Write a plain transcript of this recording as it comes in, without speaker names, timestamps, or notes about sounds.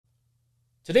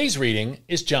Today's reading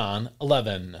is John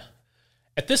 11.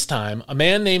 At this time, a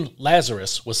man named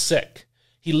Lazarus was sick.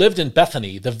 He lived in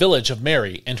Bethany, the village of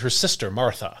Mary and her sister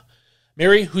Martha.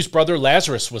 Mary, whose brother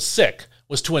Lazarus was sick,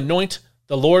 was to anoint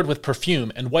the Lord with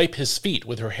perfume and wipe his feet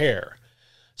with her hair.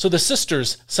 So the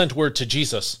sisters sent word to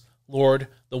Jesus, "Lord,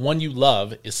 the one you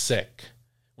love is sick."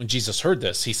 When Jesus heard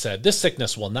this, he said, "This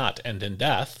sickness will not end in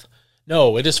death.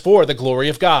 No, it is for the glory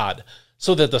of God,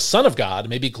 so that the Son of God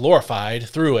may be glorified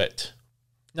through it."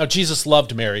 Now Jesus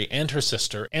loved Mary and her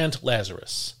sister and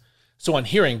Lazarus. So on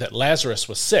hearing that Lazarus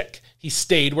was sick, he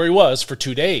stayed where he was for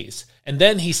 2 days. And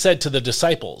then he said to the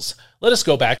disciples, "Let us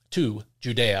go back to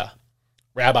Judea."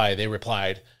 "Rabbi," they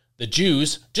replied, "the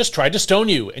Jews just tried to stone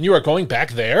you, and you are going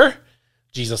back there?"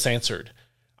 Jesus answered,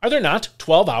 "Are there not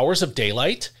 12 hours of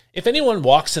daylight? If anyone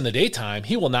walks in the daytime,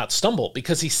 he will not stumble,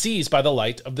 because he sees by the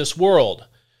light of this world.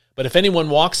 But if anyone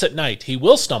walks at night, he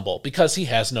will stumble, because he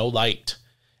has no light."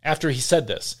 After he said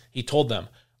this, he told them,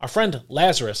 "Our friend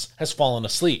Lazarus has fallen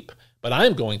asleep, but I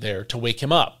am going there to wake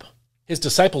him up." His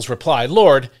disciples replied,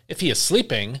 "Lord, if he is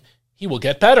sleeping, he will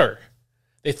get better."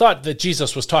 They thought that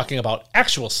Jesus was talking about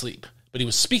actual sleep, but he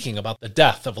was speaking about the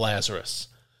death of Lazarus.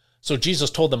 So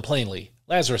Jesus told them plainly,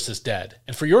 "Lazarus is dead,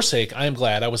 and for your sake I am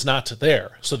glad I was not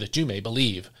there, so that you may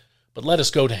believe. But let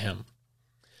us go to him."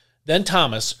 Then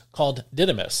Thomas, called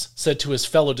Didymus, said to his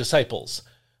fellow disciples,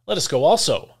 "Let us go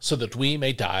also, so that we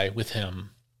may die with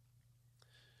him."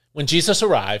 When Jesus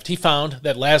arrived, he found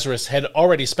that Lazarus had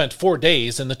already spent 4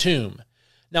 days in the tomb.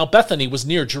 Now Bethany was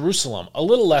near Jerusalem, a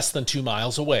little less than 2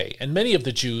 miles away, and many of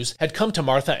the Jews had come to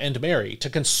Martha and Mary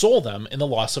to console them in the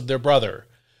loss of their brother.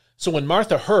 So when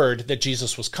Martha heard that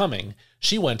Jesus was coming,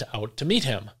 she went out to meet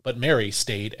him, but Mary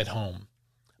stayed at home.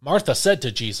 Martha said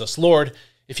to Jesus, "Lord,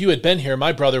 if you had been here,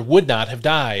 my brother would not have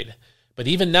died. But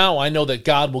even now I know that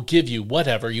God will give you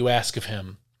whatever you ask of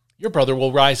him." "Your brother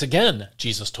will rise again,"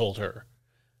 Jesus told her.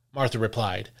 Martha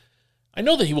replied, "I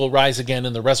know that he will rise again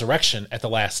in the resurrection at the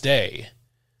last day."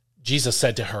 Jesus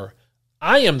said to her,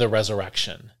 "I am the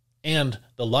resurrection and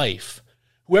the life.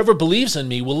 Whoever believes in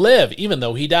me will live even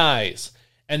though he dies,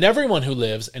 and everyone who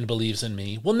lives and believes in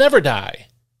me will never die.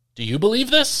 Do you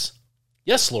believe this?"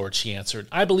 "Yes, Lord," she answered.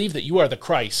 "I believe that you are the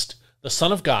Christ, the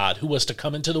Son of God, who was to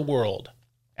come into the world."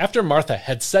 After Martha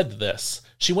had said this,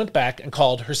 she went back and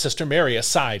called her sister Mary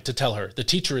aside to tell her, "The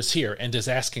teacher is here and is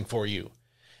asking for you."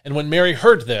 And when Mary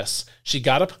heard this, she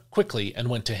got up quickly and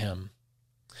went to him.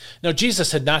 Now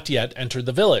Jesus had not yet entered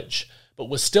the village, but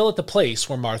was still at the place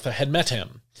where Martha had met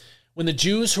him. When the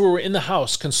Jews who were in the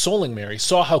house consoling Mary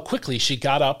saw how quickly she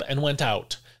got up and went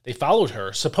out, they followed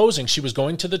her, supposing she was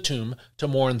going to the tomb to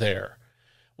mourn there.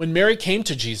 When Mary came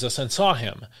to Jesus and saw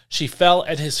him, she fell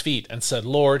at his feet and said,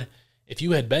 "Lord, if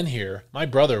you had been here, my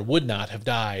brother would not have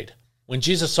died." When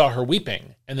Jesus saw her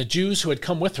weeping, and the Jews who had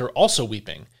come with her also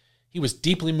weeping, he was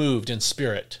deeply moved in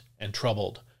spirit and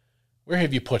troubled. "Where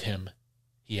have you put him?"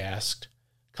 he asked.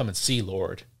 "Come and see,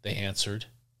 Lord," they answered.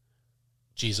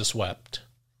 Jesus wept.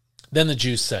 Then the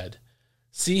Jews said,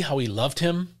 "See how he loved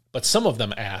him?" But some of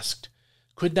them asked,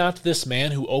 "Could not this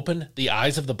man who opened the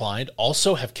eyes of the blind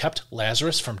also have kept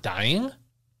Lazarus from dying?"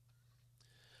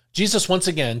 Jesus, once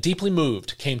again deeply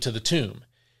moved, came to the tomb.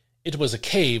 It was a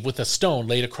cave with a stone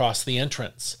laid across the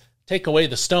entrance. "Take away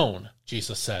the stone,"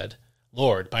 Jesus said.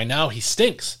 "Lord, by now he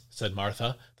stinks," said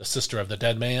Martha, the sister of the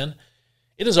dead man.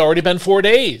 "It has already been 4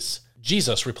 days."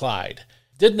 Jesus replied,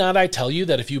 "Did not I tell you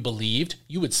that if you believed,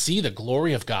 you would see the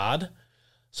glory of God?"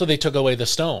 So they took away the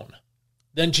stone.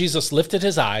 Then Jesus lifted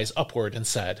his eyes upward and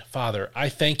said, "Father, I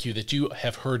thank you that you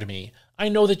have heard me. I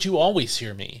know that you always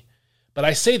hear me. But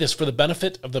I say this for the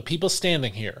benefit of the people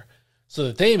standing here, so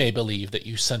that they may believe that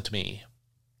you sent me."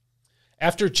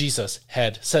 After Jesus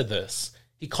had said this,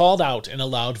 he called out in a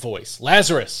loud voice,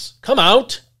 "Lazarus, come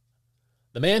out!"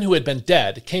 The man who had been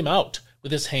dead came out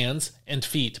with his hands and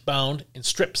feet bound in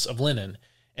strips of linen,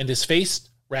 and his face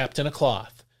wrapped in a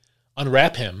cloth.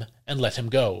 "Unwrap him and let him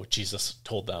go," Jesus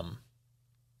told them.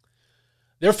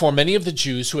 Therefore many of the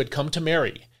Jews who had come to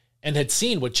Mary and had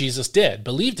seen what Jesus did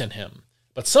believed in him.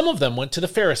 But some of them went to the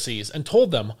Pharisees and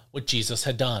told them what Jesus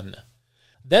had done.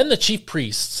 Then the chief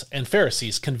priests and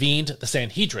Pharisees convened the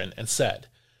Sanhedrin and said,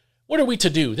 "What are we to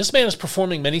do? This man is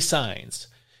performing many signs.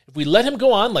 If we let him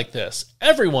go on like this,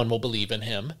 everyone will believe in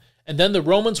him, and then the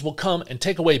Romans will come and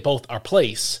take away both our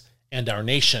place and our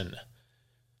nation."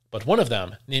 But one of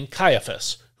them, named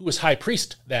Caiaphas, who was high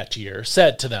priest that year,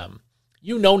 said to them,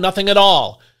 "You know nothing at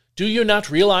all. Do you not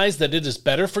realize that it is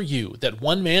better for you that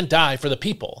one man die for the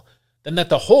people than that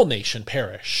the whole nation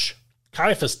perish?"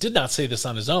 Caiaphas did not say this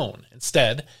on his own.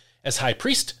 Instead, as high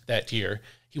priest that year,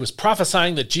 he was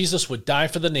prophesying that Jesus would die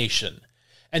for the nation,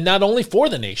 and not only for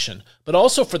the nation, but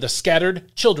also for the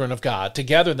scattered children of God to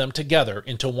gather them together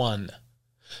into one.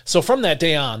 So from that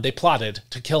day on, they plotted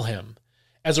to kill him.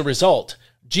 As a result,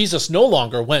 Jesus no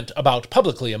longer went about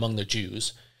publicly among the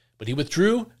Jews, but he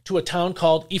withdrew to a town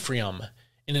called Ephraim,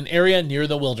 in an area near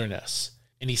the wilderness,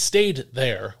 and he stayed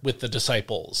there with the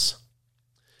disciples.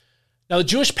 Now the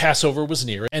Jewish Passover was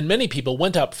near, and many people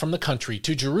went up from the country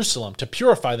to Jerusalem to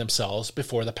purify themselves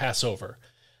before the Passover.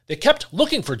 They kept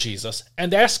looking for Jesus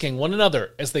and asking one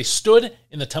another as they stood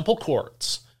in the temple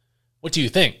courts, "What do you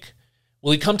think?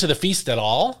 Will he come to the feast at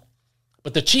all?"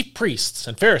 But the chief priests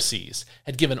and Pharisees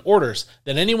had given orders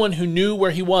that anyone who knew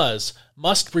where he was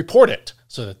must report it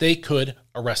so that they could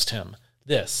arrest him.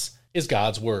 This is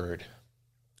God's word.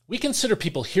 We consider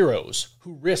people heroes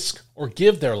who risk or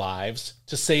give their lives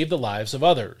to save the lives of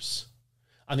others.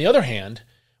 On the other hand,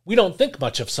 we don't think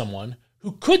much of someone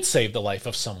who could save the life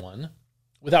of someone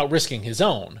without risking his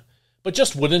own, but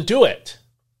just wouldn't do it.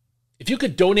 If you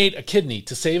could donate a kidney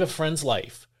to save a friend's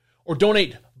life, or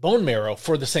donate bone marrow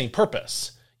for the same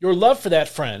purpose, your love for that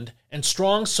friend and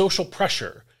strong social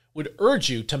pressure would urge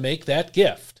you to make that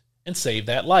gift and save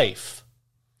that life.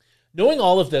 Knowing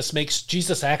all of this makes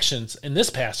Jesus' actions in this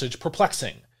passage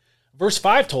perplexing. Verse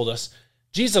 5 told us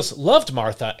Jesus loved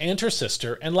Martha and her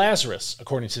sister and Lazarus,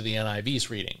 according to the NIV's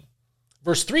reading.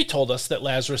 Verse 3 told us that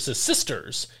Lazarus'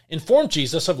 sisters informed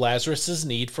Jesus of Lazarus'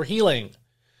 need for healing.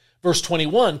 Verse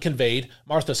 21 conveyed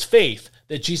Martha's faith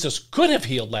that Jesus could have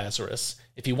healed Lazarus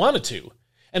if he wanted to,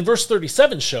 and verse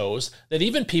 37 shows that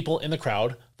even people in the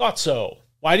crowd thought so.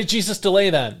 Why did Jesus delay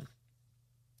then?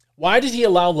 Why did he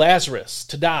allow Lazarus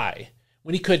to die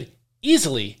when he could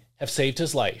easily have saved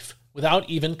his life without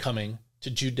even coming to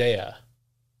Judea?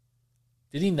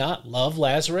 Did he not love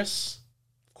Lazarus?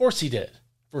 Of course he did.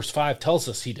 Verse 5 tells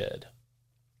us he did.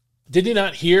 Did he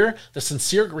not hear the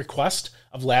sincere request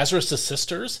of Lazarus'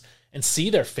 sisters and see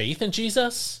their faith in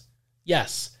Jesus?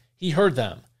 Yes, he heard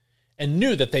them and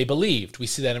knew that they believed. We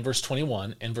see that in verse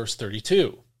 21 and verse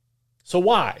 32. So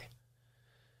why?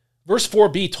 Verse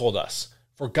 4b told us,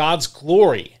 for God's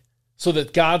glory, so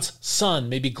that God's Son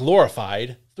may be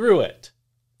glorified through it.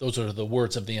 Those are the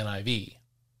words of the NIV.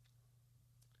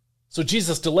 So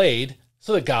Jesus delayed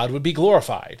so that God would be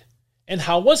glorified. And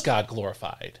how was God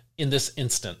glorified in this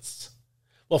instance?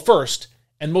 Well, first,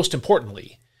 and most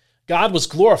importantly, God was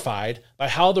glorified by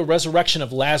how the resurrection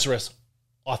of Lazarus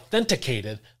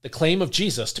authenticated the claim of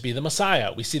Jesus to be the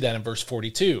Messiah. We see that in verse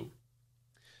 42.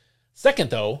 Second,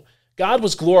 though, God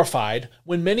was glorified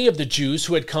when many of the Jews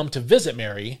who had come to visit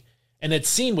Mary and had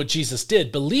seen what Jesus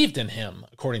did believed in him,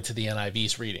 according to the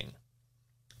NIV's reading.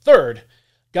 Third,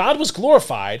 God was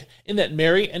glorified in that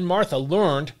Mary and Martha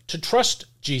learned to trust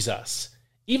Jesus,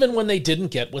 even when they didn't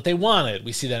get what they wanted.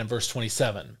 We see that in verse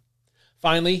 27.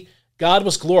 Finally, God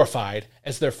was glorified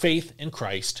as their faith in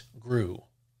Christ grew.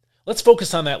 Let's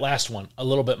focus on that last one a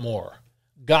little bit more.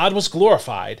 God was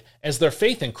glorified as their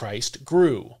faith in Christ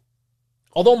grew.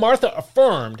 Although Martha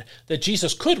affirmed that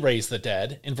Jesus could raise the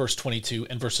dead in verse 22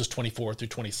 and verses 24 through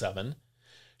 27,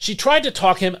 she tried to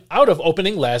talk him out of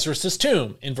opening Lazarus'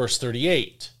 tomb in verse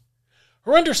 38.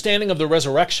 Her understanding of the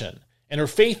resurrection and her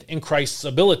faith in Christ's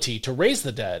ability to raise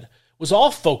the dead was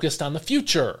all focused on the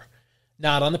future,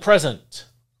 not on the present.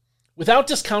 Without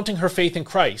discounting her faith in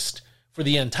Christ for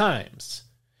the end times,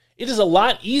 it is a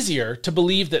lot easier to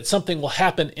believe that something will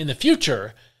happen in the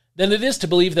future than it is to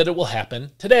believe that it will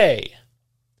happen today.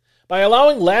 By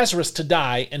allowing Lazarus to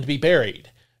die and be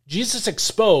buried, Jesus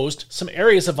exposed some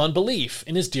areas of unbelief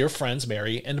in his dear friends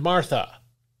Mary and Martha.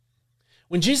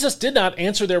 When Jesus did not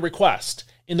answer their request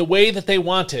in the way that they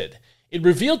wanted, it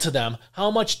revealed to them how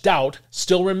much doubt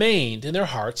still remained in their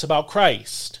hearts about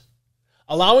Christ.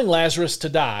 Allowing Lazarus to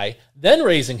die, then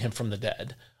raising him from the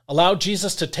dead, allowed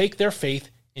Jesus to take their faith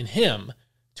in him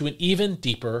to an even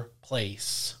deeper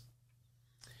place.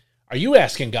 Are you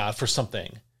asking God for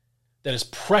something that is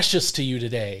precious to you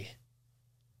today?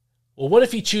 Well, what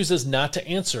if he chooses not to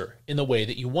answer in the way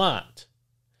that you want,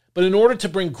 but in order to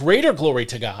bring greater glory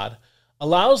to God,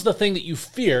 allows the thing that you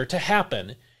fear to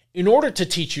happen in order to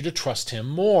teach you to trust him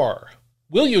more?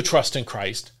 Will you trust in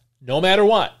Christ no matter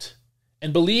what,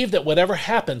 and believe that whatever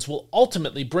happens will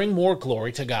ultimately bring more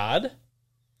glory to God?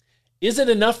 Is it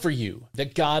enough for you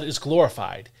that God is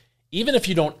glorified, even if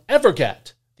you don't ever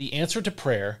get the answer to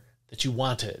prayer that you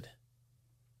wanted?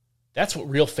 That's what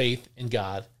real faith in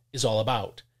God is all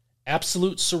about.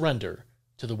 Absolute surrender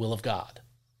to the will of God.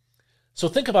 So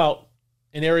think about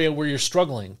an area where you're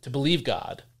struggling to believe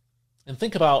God, and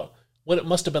think about what it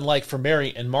must have been like for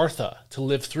Mary and Martha to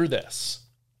live through this,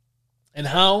 and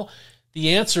how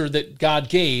the answer that God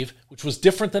gave, which was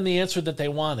different than the answer that they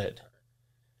wanted,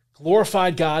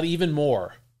 glorified God even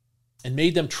more and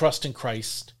made them trust in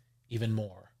Christ even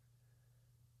more.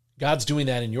 God's doing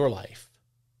that in your life.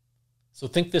 So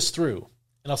think this through,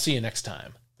 and I'll see you next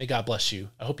time. May God bless you.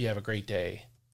 I hope you have a great day.